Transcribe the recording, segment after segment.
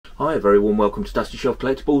Hi, a very warm welcome to Dusty Shelf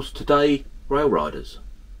Collectibles. Today, Rail Riders.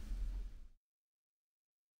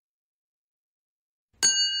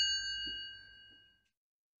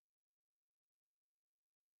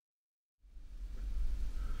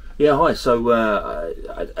 Yeah, hi. So,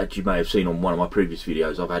 as you may have seen on one of my previous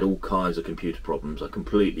videos, I've had all kinds of computer problems. I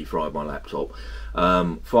completely fried my laptop.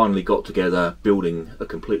 Finally got together, building a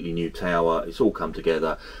completely new tower. It's all come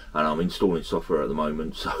together, and I'm installing software at the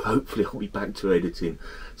moment. So hopefully I'll be back to editing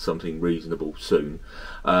something reasonable soon.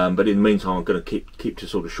 But in the meantime, I'm going to keep to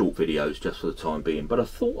sort of short videos just for the time being. But I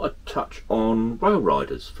thought I'd touch on Rail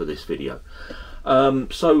Riders for this video.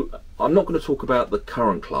 So I'm not going to talk about the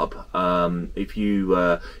current club. If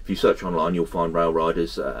you search online, you'll find Rail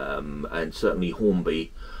Riders, and certainly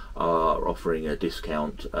Hornby are offering a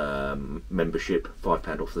discount membership,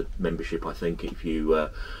 £5 off the membership. I think if you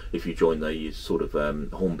join the sort of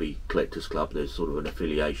Hornby Collectors Club, there's sort of an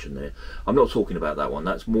affiliation there. I'm not talking about that one.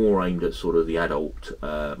 That's more aimed at sort of the adult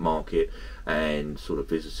market and sort of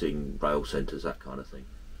visiting rail centres, that kind of thing.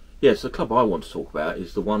 Yes, the club I want to talk about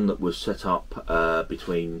is the one that was set up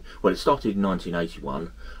it started in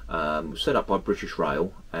 1981, was set up by British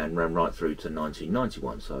Rail and ran right through to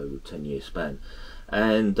 1991, so a 10-year span.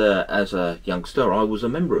 And as a youngster, I was a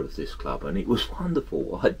member of this club, and it was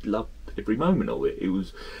wonderful. I loved every moment of it. It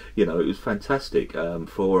was, it was fantastic.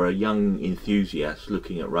 For a young enthusiast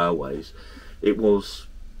looking at railways, it was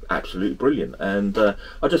absolutely brilliant. And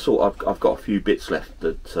I just thought I've got a few bits left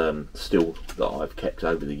that still that I've kept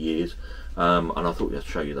over the years, and I thought I'd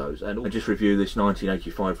show you those. And I'll just review this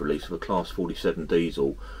 1985 release of a Class 47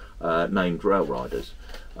 diesel named Rail Riders,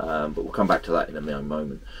 but we'll come back to that in a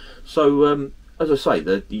moment. So as I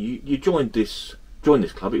say, you joined this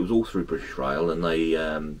club. It was all through British Rail, and they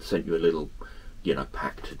sent you a little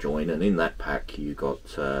pack to join, and in that pack you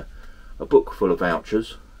got a book full of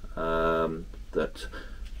vouchers. That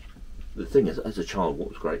the thing is, as a child, what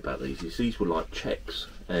was great about these is these were like cheques,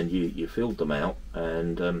 and you filled them out,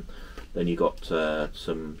 and then you got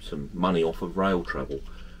some money off of rail travel.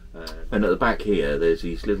 And at the back here, there's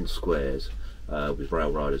these little squares with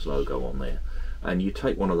Rail Riders logo on there, and you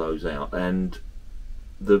take one of those out, and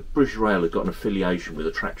the British Rail had got an affiliation with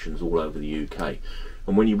attractions all over the UK,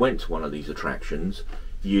 and when you went to one of these attractions,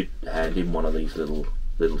 you'd hand in one of these little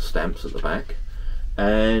stamps at the back,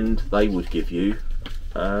 and they would give you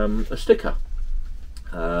a sticker.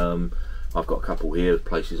 I've got a couple here of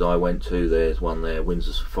places I went to. There's one there,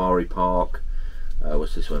 Windsor Safari Park,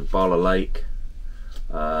 what's this one, Barla Lake,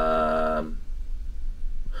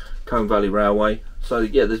 Combe Valley Railway. So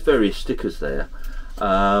yeah, there's various stickers there,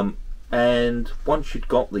 and once you'd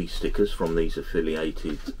got these stickers from these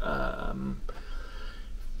affiliated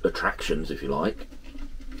attractions, if you like,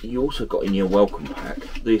 you also got in your welcome pack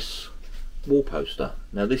this wall poster.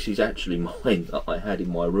 Now this is actually mine that I had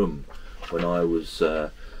in my room when I was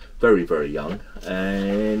very, very young,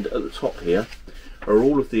 and at the top here are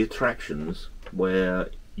all of the attractions where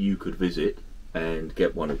you could visit and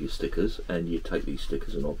get one of your stickers, and you'd take these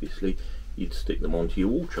stickers and obviously you'd stick them onto your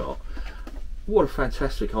wall chart. What a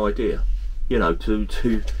fantastic idea,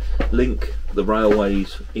 to link the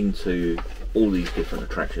railways into all these different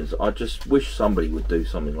attractions. I just wish somebody would do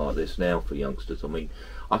something like this now for youngsters. I mean,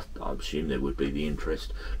 I assume there would be the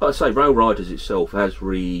interest. Like I say, Rail Riders itself has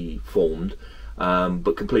reformed,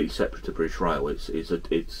 but completely separate to British Rail.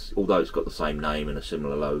 It's although it's got the same name and a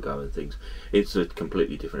similar logo and things, it's a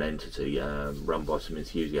completely different entity, run by some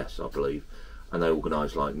enthusiasts, I believe, and they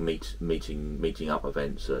organise like meeting up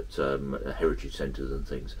events at heritage centres and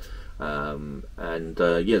things.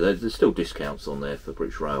 Yeah, there's still discounts on there for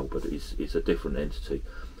British Rail, but it's a different entity.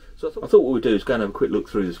 So I thought what we'd do is go and have a quick look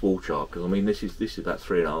through this wall chart, because I mean this is about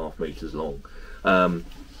 3.5 metres long, and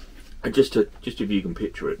just if you can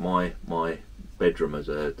picture it, my bedroom as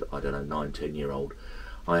a, I don't know, 9-10-year-old,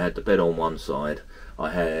 I had the bed on one side,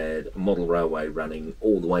 I had a model railway running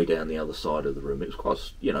all the way down the other side of the room. It was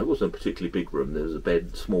quite, it wasn't a particularly big room. There was a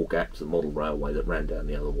bed, small gap to the model railway that ran down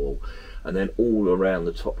the other wall, and then all around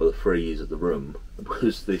the top of the frieze of the room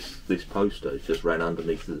was this poster. It just ran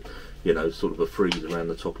underneath the, sort of a frieze around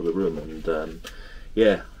the top of the room. And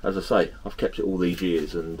yeah, as I say, I've kept it all these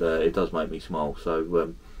years, and it does make me smile.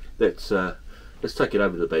 So let's take it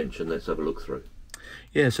over to the bench and let's have a look through.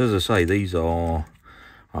 Yes, as I say, these are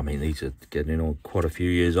getting on quite a few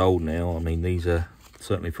years old now. I mean, these are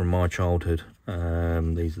certainly from my childhood.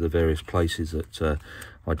 These are the various places that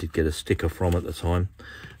I did get a sticker from at the time.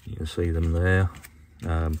 You can see them there.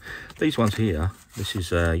 These ones here, this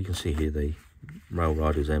is you can see here the Rail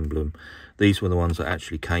Riders emblem. These were the ones that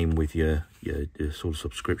actually came with your sort of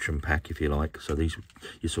subscription pack, if you like. So these,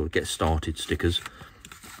 you sort of get started stickers.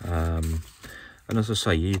 And as I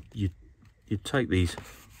say, you take these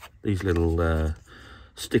little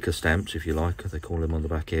sticker stamps, if you like, they call them on the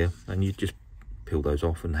back here, and you just peel those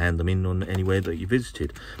off and hand them in on anywhere that you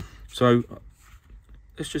visited. So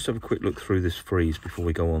let's just have a quick look through this frieze before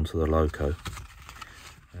we go on to the loco.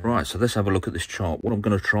 Right, so let's have a look at this chart. What I'm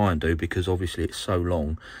going to try and do, because obviously it's so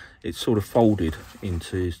long, it's sort of folded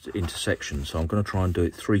into sections. So I'm going to try and do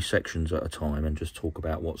it 3 sections at a time and just talk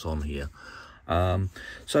about what's on here.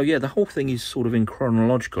 So yeah, the whole thing is sort of in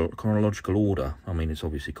chronological order. I mean, it's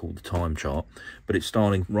obviously called the time chart, but it's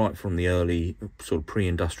starting right from the early sort of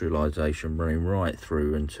pre-industrialization, running right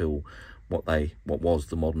through until what was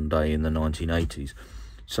the modern day in the 1980s.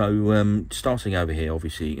 So starting over here,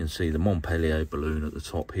 obviously you can see the Montpellier balloon at the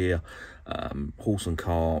top here, horse and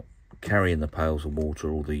cart carrying the pails of water,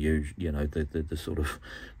 all the the sort of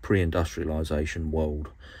pre-industrialization world.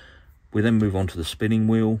 We then move on to the spinning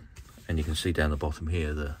wheel, and you can see down the bottom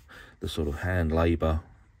here the sort of hand labour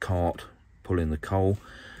cart pulling the coal,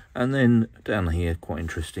 and then down here, quite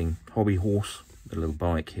interesting, hobby horse, the little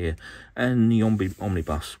bike here, and the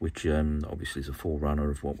omnibus, which obviously is a forerunner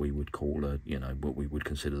of what we would call what we would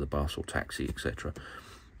consider the bus or taxi, etc.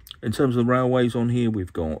 In terms of the railways on here,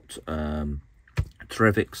 we've got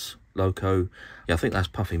Trevix loco, yeah, I think that's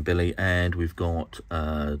Puffing Billy, and we've got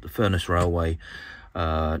the Furness Railway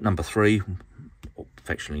number 3,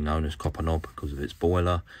 affectionately known as Copper Knob because of its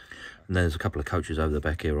boiler. And then there's a couple of coaches over the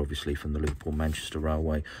back here, obviously from the Liverpool-Manchester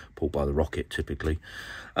Railway, pulled by the Rocket typically.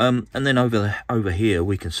 And then over here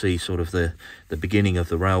we can see sort of the beginning of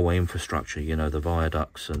the railway infrastructure, the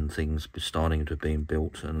viaducts and things starting to being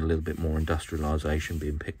built, and a little bit more industrialisation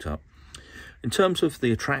being picked up. In terms of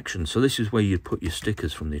the attractions, so this is where you put your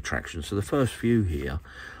stickers from the attractions. So the first few here,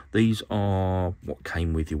 these are what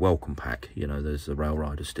came with your welcome pack. There's the Rail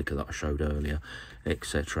Rider sticker that I showed earlier,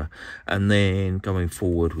 etc. And then going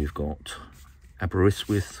forward, we've got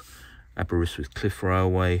Aberystwyth Cliff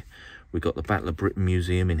Railway. We've got the Battle of Britain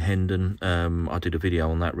Museum in Hendon. I did a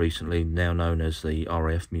video on that recently, now known as the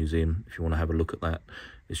RAF Museum. If you want to have a look at that,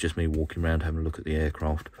 it's just me walking around having a look at the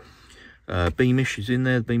aircraft. Beamish is in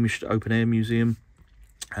there, the Beamish Open Air Museum.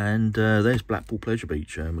 And there's Blackpool Pleasure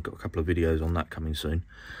Beach. We've got a couple of videos on that coming soon.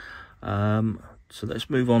 So let's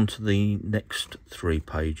move on to the next 3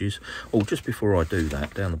 pages. Oh, just before I do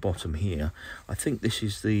that, down the bottom here, I think this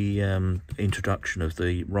is the introduction of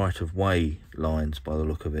the right-of-way lines by the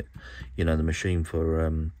look of it. The machine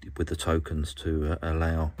for with the tokens to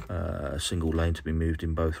allow a single lane to be moved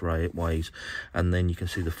in both ways. And then you can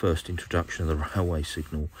see the first introduction of the railway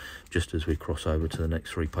signal just as we cross over to the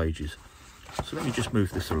next 3 pages. So let me just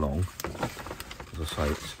move this along. As I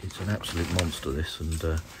say, it's an absolute monster, this,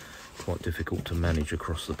 and quite difficult to manage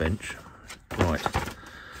across the bench. Right.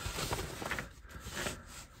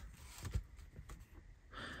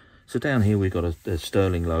 So down here we've got a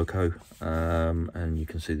Stirling loco, and you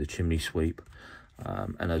can see the chimney sweep.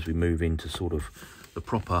 And as we move into sort of the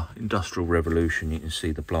proper industrial revolution, you can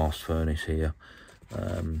see the blast furnace here.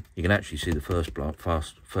 You can actually see the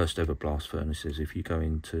first ever blast furnaces if you go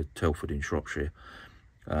into Telford in Shropshire.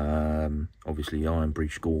 Obviously Iron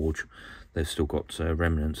Bridge Gorge, they've still got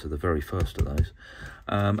remnants of the very first of those.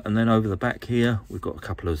 And then over the back here we've got a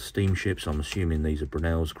couple of steamships. I'm assuming these are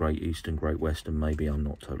Brunel's, Great Eastern, Great Western, maybe, I'm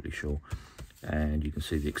not totally sure. And you can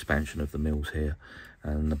see the expansion of the mills here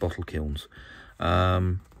and the bottle kilns.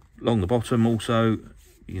 Along the bottom also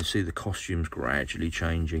you can see the costumes gradually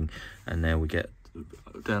changing, and now we get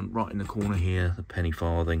down right in the corner here the penny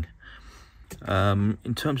farthing.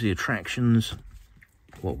 In terms of the attractions,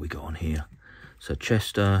 what we got on here, so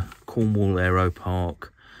Chester, Cornwall Aero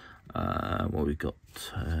Park, what we got,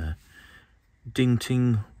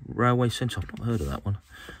 Dingting Railway Centre, I've not heard of that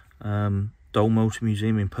one. Dole Motor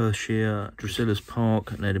Museum in Perthshire, Drusilla's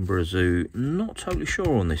Park and Edinburgh Zoo. Not totally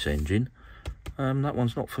sure on this engine. That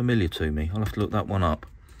one's not familiar to me. I'll have to look that one up.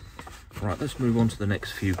 Right, let's move on to the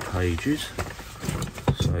next few pages.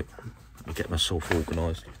 So let me get myself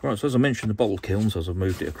organised. Right, so as I mentioned, the bottle kilns, as I've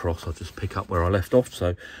moved it across, I'll just pick up where I left off.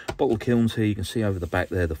 So bottle kilns here, you can see over the back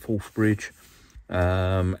there the Forth Bridge.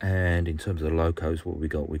 And in terms of the locos, what we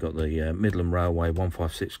got the Midland Railway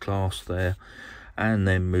 156 class there, and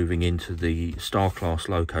then moving into the Star class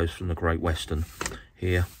locos from the Great Western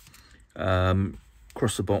here.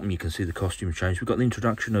 Across the bottom you can see the costume change. We've got the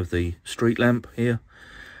introduction of the street lamp here,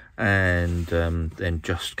 and then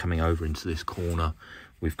just coming over into this corner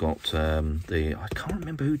we've got I can't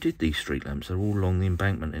remember who did these street lamps. They're all along the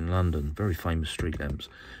embankment in London, very famous street lamps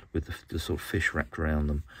with the sort of fish wrapped around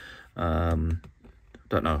them.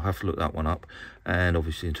 Don't know, I'll have to look that one up. And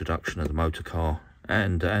obviously introduction of the motor car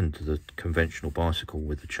and the conventional bicycle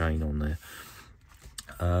with the chain on there.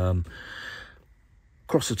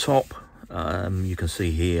 Across the top, you can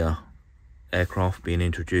see here aircraft being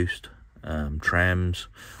introduced, trams,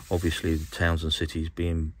 obviously the towns and cities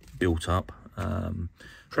being built up.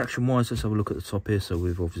 Attraction wise, let's have a look at the top here. So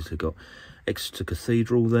we've obviously got Exeter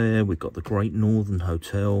Cathedral there, we've got the Great Northern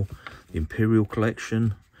Hotel, the Imperial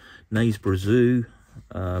Collection, Knaresborough Zoo,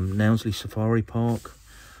 Knowsley Safari Park,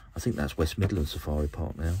 I think that's West Midlands Safari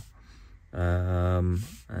Park now,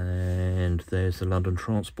 and there's the London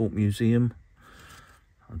Transport Museum.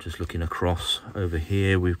 I'm just looking across over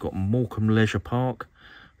here, we've got Morecambe Leisure Park,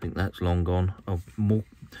 I think that's long gone. Oh,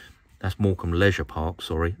 that's Morecambe Leisure Park,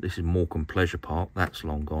 sorry, this is Morecambe Pleasure Park, that's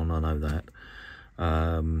long gone, I know that.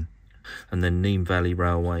 And then Nene Valley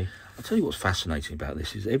Railway. I'll tell you what's fascinating about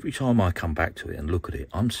this is every time I come back to it and look at it,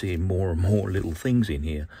 I'm seeing more and more little things in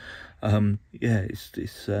here. Yeah, it's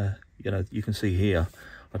you know, you can see here,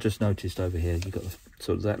 I just noticed over here, you've got the,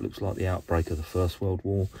 sort of, that looks like the outbreak of the First World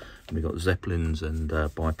War, and we've got Zeppelins and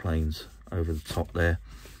biplanes over the top there.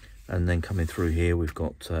 And then coming through here, we've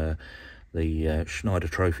got the Schneider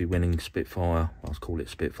Trophy winning Spitfire. I'll call it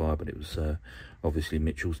Spitfire, but it was obviously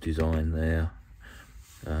Mitchell's design there.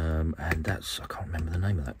 And that's, I can't remember the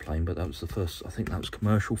name of that plane, but that was the first, I think that was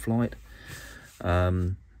commercial flight.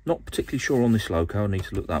 Not particularly sure on this loco, I need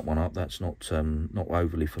to look that one up. That's not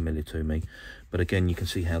overly familiar to me. But again, you can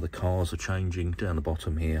see how the cars are changing down the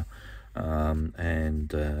bottom here.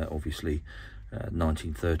 And obviously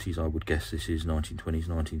 1930s, I would guess this is 1920s,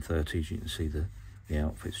 1930s. You can see the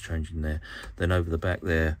outfits changing there. Then over the back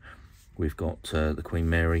there, we've got the Queen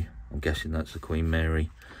Mary. I'm guessing that's the Queen Mary.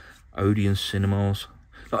 Odeon Cinemas.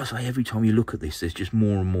 Like I say, every time you look at this, there's just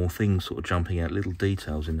more and more things sort of jumping out, little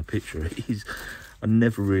details in the picture. It is, I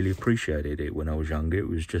never really appreciated it when I was younger. It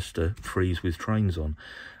was just a frieze with trains on.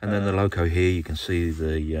 And then the loco here, you can see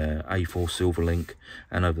the A4 Silverlink,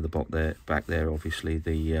 and over the back there, obviously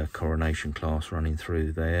the Coronation class running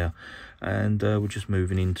through there. And we're just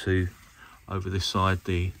moving into, over this side,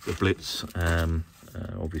 the Blitz,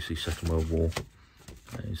 obviously Second World War.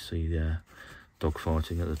 You see the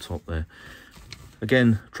dogfighting at the top there.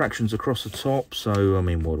 Again, attractions across the top. So, I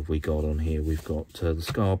mean, what have we got on here? We've got the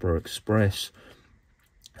Scarborough Express,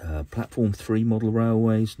 Platform 3 model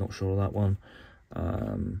railways, not sure of that one.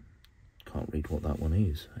 Can't read what that one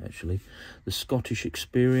is, actually. The Scottish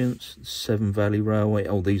Experience, Severn Valley Railway.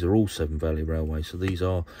 Oh, these are all Severn Valley Railway. So these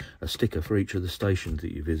are a sticker for each of the stations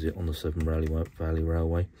that you visit on the Severn Valley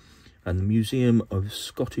Railway. And the Museum of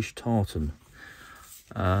Scottish Tartan.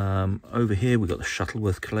 Over here we've got the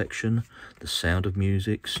Shuttleworth Collection, the Sound of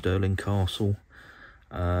Music, Stirling Castle,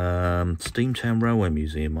 Steamtown Railway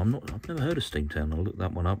Museum. I've never heard of Steamtown. I'll look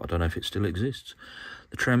that one up. I don't know if it still exists.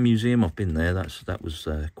 The Tram Museum, I've been there. That was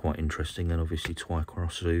quite interesting, and obviously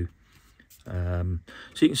Twycross Zoo. So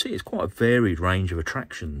you can see it's quite a varied range of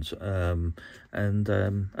attractions. And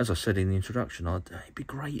as I said in the introduction, it'd be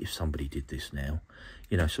great if somebody did this now.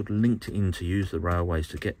 You know, sort of linked in to use the railways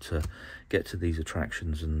to get to these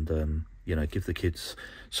attractions, and you know, give the kids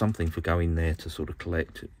something for going there to sort of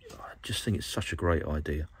collect. I just think it's such a great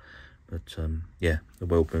idea. But yeah, the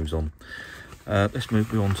world moves on. Let's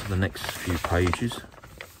move on to the next few pages.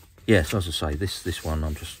 Yes, as I say, this one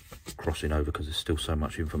I'm just crossing over because there's still so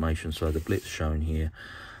much information. So the Blitz shown here,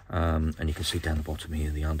 and you can see down the bottom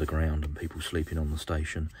here the underground and people sleeping on the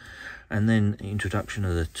station. And then introduction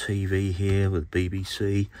of the TV here with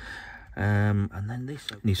BBC, and then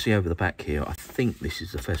this, and you see over the back here, I think this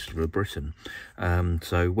is the Festival of Britain.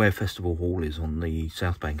 So where Festival Hall is on the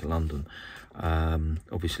South Bank of London,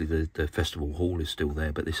 obviously the Festival Hall is still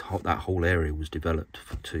there, but that whole area was developed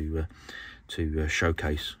to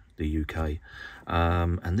showcase the UK.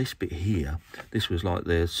 And this bit here, this was like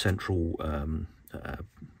the central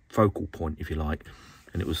focal point, if you like.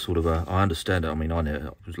 And it was sort of a, I understand it, I mean, I know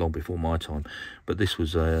it was long before my time, but this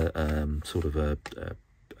was a sort of a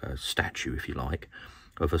statue, if you like,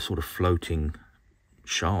 of a sort of floating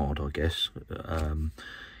shard, I guess.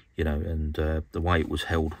 You know, and the way it was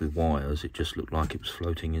held with wires, it just looked like it was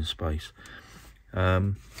floating in space.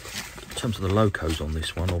 In terms of the locos on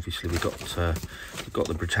this one, obviously we've got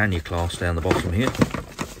the Britannia class down the bottom here.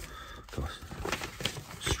 Gosh,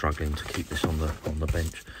 struggling to keep this on the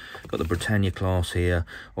bench. Got the Britannia class here,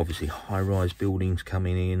 obviously high-rise buildings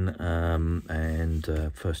coming in,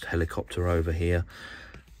 and first helicopter over here.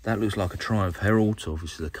 That looks like a Triumph Herald, so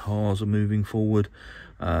obviously the cars are moving forward.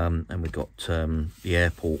 And we've got the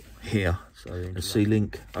airport here, so the Sea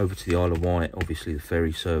Link over to the Isle of Wight, obviously the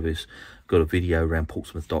ferry service. Got a video around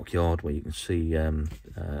Portsmouth Dockyard where you can see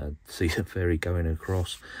the ferry going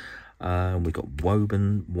across. We've got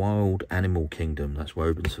Woburn Wild Animal Kingdom, that's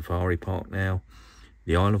Woburn Safari Park now.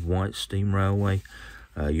 The Isle of Wight Steam Railway,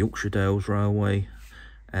 Yorkshire Dales Railway,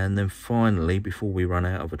 And then finally, before we run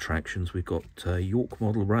out of attractions, we've got York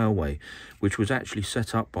Model Railway, which was actually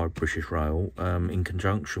set up by British Rail in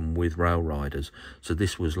conjunction with Rail Riders. So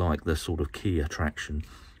this was like the sort of key attraction.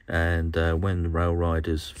 And when the Rail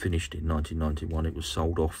Riders finished in 1991, it was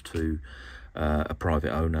sold off to a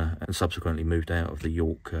private owner and subsequently moved out of the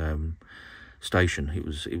York station. It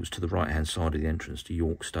was to the right hand side of the entrance to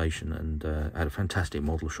York station, and had a fantastic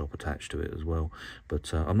model shop attached to it as well,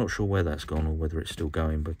 but I'm not sure where that's gone or whether it's still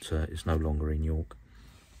going, but it's no longer in York.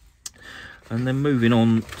 And then moving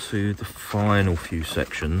on to the final few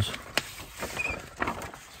sections.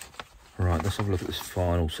 Right, let's have a look at this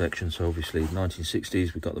final section. So obviously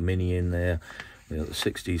 1960s, we've got the Mini in there, we've got the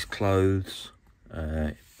 60s clothes,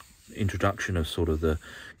 introduction of sort of the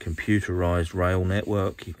computerized rail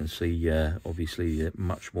network. You can see obviously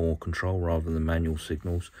much more control rather than manual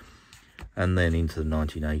signals, and then into the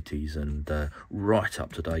 1980s and right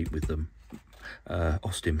up to date with the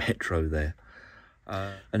Austin Metro there.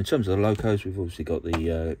 And in terms of the locos, we've obviously got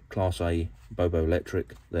the Class A Bobo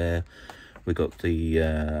Electric there. We've got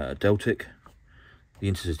the Deltic, the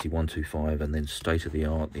Intercity 125, and then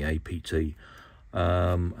state-of-the-art, the APT.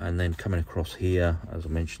 And then coming across here, as I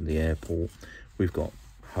mentioned, the airport, we've got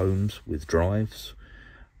homes with drives.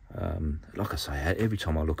 Like I say, every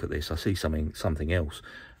time I look at this, I see something else.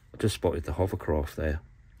 I just spotted the hovercraft there,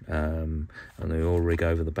 and the oil rig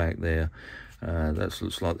over the back there. That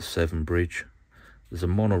looks like the Severn Bridge. There's a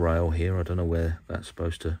monorail here, I don't know where that's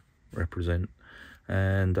supposed to represent.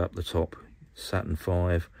 And up the top, Saturn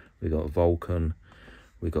V, we've got Vulcan,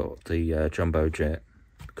 we've got the Jumbo Jet,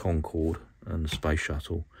 Concorde, and the Space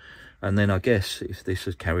Shuttle. And then I guess if this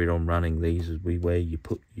has carried on running, these would be where you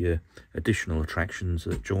put your additional attractions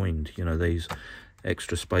that joined, you know, these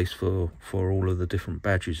extra space for all of the different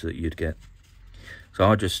badges that you'd get.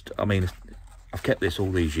 So I mean, I've kept this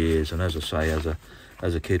all these years, and as I say,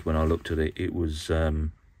 as a kid when I looked at it, it was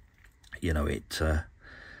you know,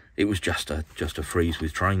 it was just a frieze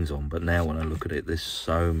with trains on. But now when I look at it, there's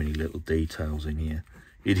so many little details in here.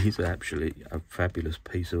 It is actually a fabulous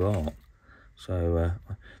piece of art. So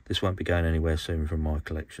this won't be going anywhere soon from my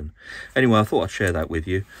collection. Anyway, I thought I'd share that with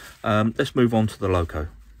you. Let's move on to the loco.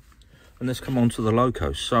 And let's come on to the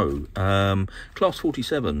loco. So, Class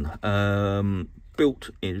 47,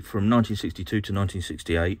 built from 1962 to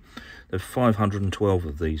 1968. There's 512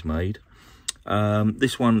 of these made.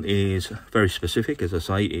 This one is very specific, as I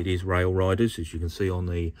say. It is Rail Riders, as you can see on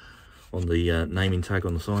the naming tag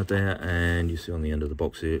on the side there, and you see on the end of the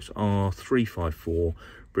box here, it's R354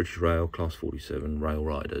 British Rail Class 47 Rail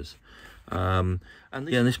Riders. And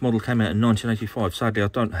this model came out in 1985. Sadly, I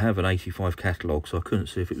don't have an 85 catalogue, so I couldn't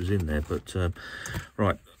see if it was in there. But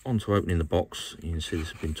right, on to opening the box. You can see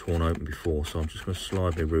this has been torn open before, so I'm just going to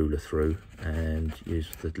slide my ruler through and use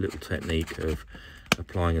the little technique of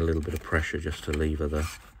applying a little bit of pressure just to lever the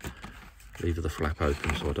flap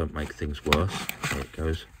open, so I don't make things worse. There it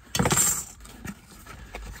goes.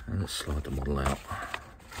 And let's slide the model out.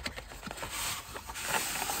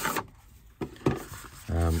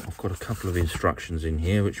 I've got a couple of instructions in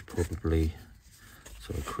here which probably,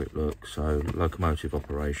 so a quick look. So locomotive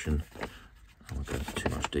operation, I won't go into too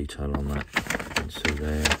much detail on that. You can see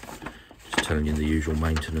there, just telling you the usual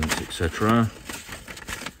maintenance, etc.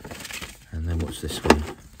 And then what's this one?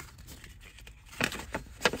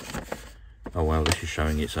 Oh wow, this is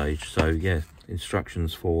showing its age. So yeah,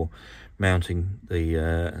 instructions for mounting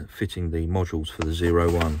the fitting the modules for the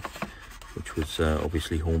 01, which was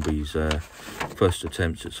obviously Hornby's first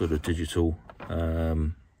attempt at sort of digital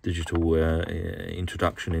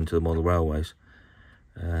introduction into the model railways.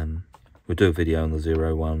 We'll do a video on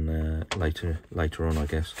the 01 later on, I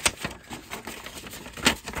guess.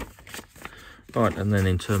 Right, and then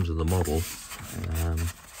in terms of the model,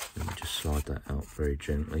 let me just slide that out very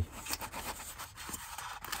gently.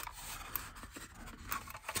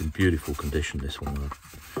 It's in beautiful condition, this one though.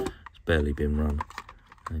 It's barely been run,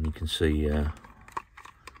 and you can see you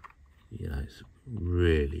know, it's a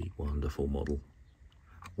really wonderful model.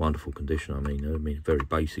 Wonderful condition, I mean very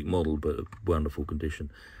basic model, but wonderful condition.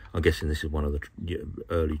 I'm guessing this is one of the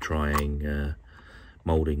early trying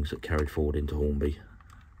mouldings that carried forward into Hornby.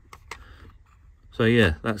 So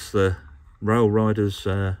yeah, that's the Rail Riders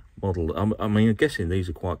model. I mean, I'm guessing these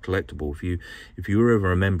are quite collectible. If you were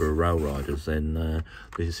ever a member of Rail Riders, then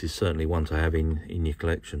this is certainly one to have in your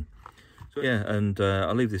collection. So yeah, and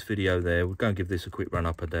I'll leave this video there. We'll go and give this a quick run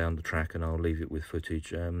up and down the track, and I'll leave it with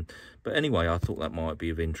footage. But anyway, I thought that might be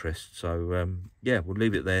of interest. So yeah, we'll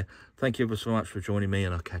leave it there. Thank you ever so much for joining me,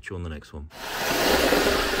 and I'll catch you on the next one.